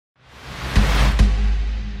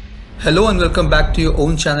Hello and welcome back to your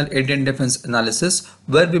own channel Indian Defense Analysis,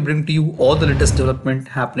 where we bring to you all the latest development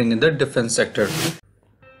happening in the defense sector.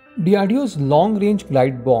 DRDO's long-range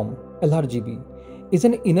glide bomb (LRGB) is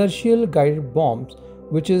an inertial guided bomb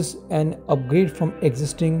which is an upgrade from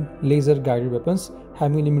existing laser-guided weapons,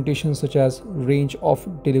 having limitations such as range of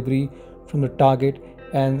delivery from the target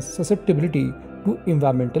and susceptibility to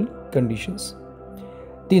environmental conditions.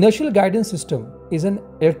 The inertial guidance system is an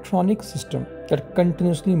electronic system that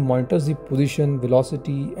continuously monitors the position,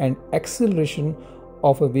 velocity, and acceleration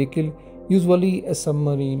of a vehicle, usually a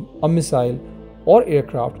submarine, a missile, or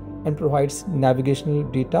aircraft, and provides navigational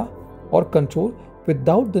data or control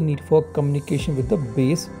without the need for communication with the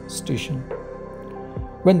base station.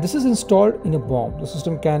 When this is installed in a bomb, the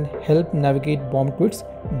system can help navigate bomb to its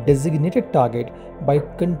designated target by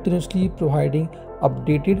continuously providing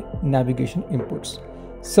updated navigation inputs.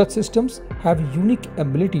 Such systems have unique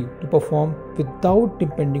ability to perform without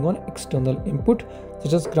depending on external input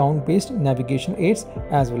such as ground-based navigation aids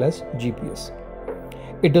as well as GPS.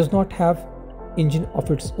 It does not have engine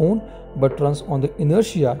of its own but runs on the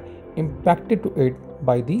inertia impacted to it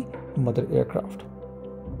by the mother aircraft.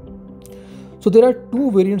 So there are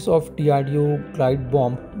two variants of DRDO glide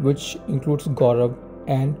bomb which includes GAURAV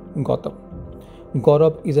and GAUTAM.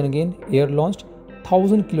 GAURAV is an again air-launched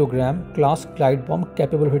 1000 kg class glide bomb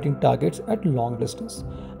capable of hitting targets at long distance.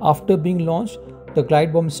 After being launched, the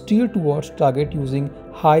glide bomb steered towards target using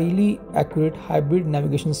highly accurate hybrid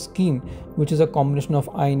navigation scheme, which is a combination of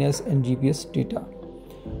INS and GPS data.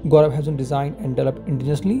 GAURAV has been designed and developed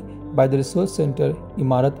indigenously by the research center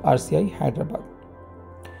Imarat RCI Hyderabad.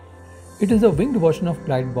 It is a winged version of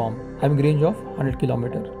glide bomb having a range of 100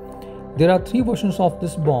 km. There are three versions of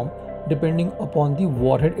this bomb depending upon the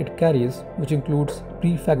warhead it carries, which includes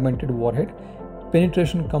pre-fragmented warhead,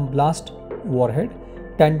 penetration cum blast warhead,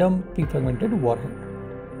 tandem pre-fragmented warhead.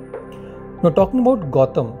 Now talking about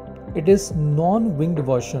GAUTAM, it is non-winged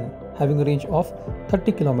version having a range of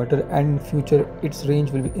 30 km and in future its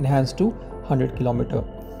range will be enhanced to 100 km.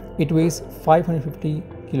 It weighs 550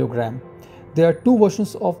 kg. There are two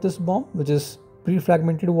versions of this bomb, which is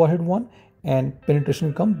pre-fragmented warhead 1 and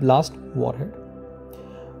penetration cum blast warhead.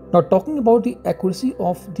 Now talking about the accuracy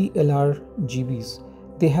of the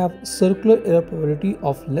LRGBs, they have circular error probability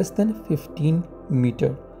of less than 15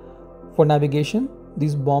 meter. For navigation,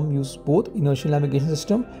 these bombs use both inertial navigation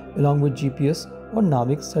system along with GPS or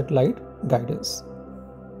NAVIC satellite guidance.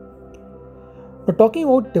 Now talking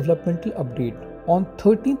about developmental update, on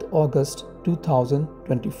 13th August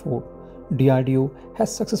 2024, DRDO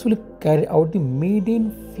has successfully carried out the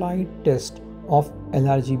maiden flight test of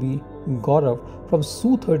LRGB GAURAV from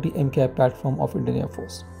Su-30 MKI platform of Indian Air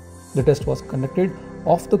Force. The test was conducted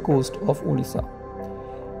off the coast of Odisha.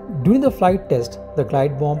 During the flight test, the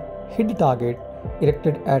glide bomb hit the target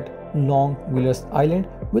erected at Long Wheelers Island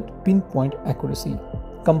with pinpoint accuracy.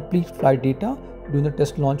 Complete flight data during the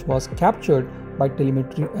test launch was captured by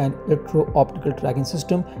telemetry and electro-optical tracking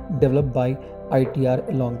system developed by ITR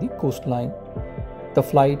along the coastline. The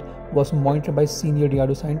flight was monitored by senior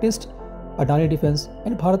DRDO scientists. Adani Defense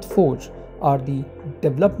and Bharat Forge are the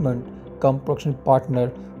development cum production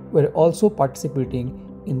partner who are also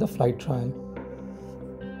participating in the flight trial.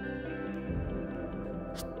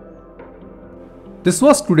 This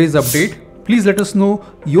was today's update. Please let us know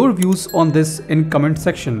your views on this in comment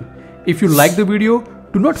section. If you like the video,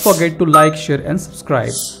 do not forget to like, share and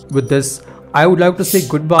subscribe. With this, I would like to say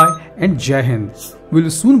goodbye and Jai Hind. We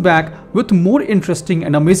will soon back with more interesting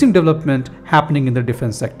and amazing development happening in the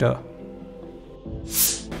defense sector.